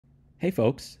Hey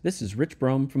folks, this is Rich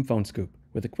Brome from PhoneScoop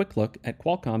with a quick look at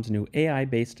Qualcomm's new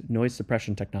AI-based noise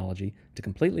suppression technology to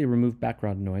completely remove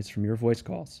background noise from your voice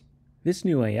calls. This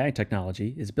new AI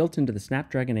technology is built into the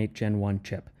Snapdragon 8 Gen 1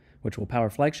 chip, which will power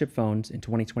flagship phones in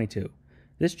 2022.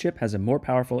 This chip has a more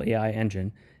powerful AI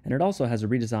engine, and it also has a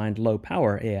redesigned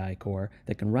low-power AI core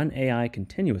that can run AI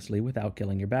continuously without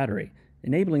killing your battery,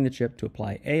 enabling the chip to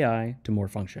apply AI to more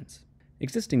functions.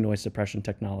 Existing noise suppression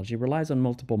technology relies on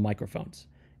multiple microphones.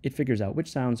 It figures out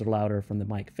which sounds are louder from the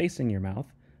mic facing your mouth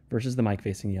versus the mic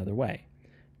facing the other way.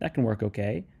 That can work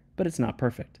okay, but it's not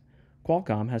perfect.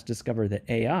 Qualcomm has discovered that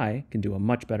AI can do a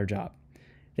much better job.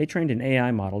 They trained an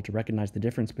AI model to recognize the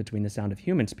difference between the sound of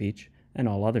human speech and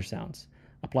all other sounds.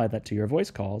 Apply that to your voice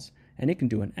calls, and it can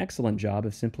do an excellent job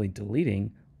of simply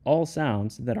deleting all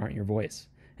sounds that aren't your voice.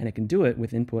 And it can do it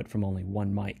with input from only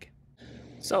one mic.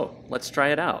 So, let's try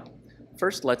it out.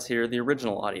 First, let's hear the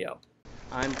original audio.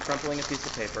 I'm crumpling a piece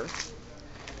of paper,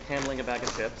 handling a bag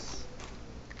of chips,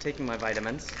 taking my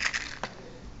vitamins,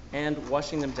 and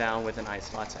washing them down with an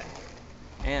iced latte,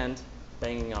 and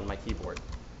banging on my keyboard.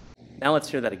 Now let's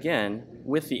hear that again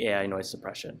with the AI noise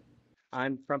suppression.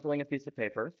 I'm crumpling a piece of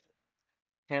paper,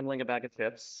 handling a bag of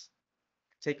chips,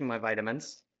 taking my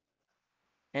vitamins,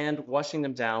 and washing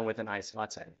them down with an iced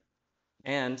latte,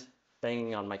 and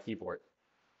banging on my keyboard.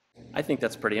 I think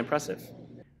that's pretty impressive.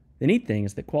 The neat thing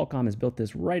is that Qualcomm has built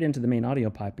this right into the main audio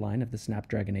pipeline of the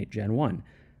Snapdragon 8 Gen 1,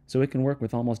 so it can work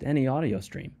with almost any audio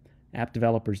stream. App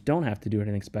developers don't have to do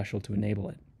anything special to enable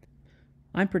it.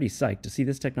 I'm pretty psyched to see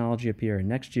this technology appear in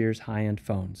next year's high-end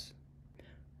phones.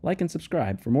 Like and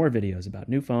subscribe for more videos about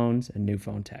new phones and new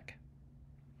phone tech.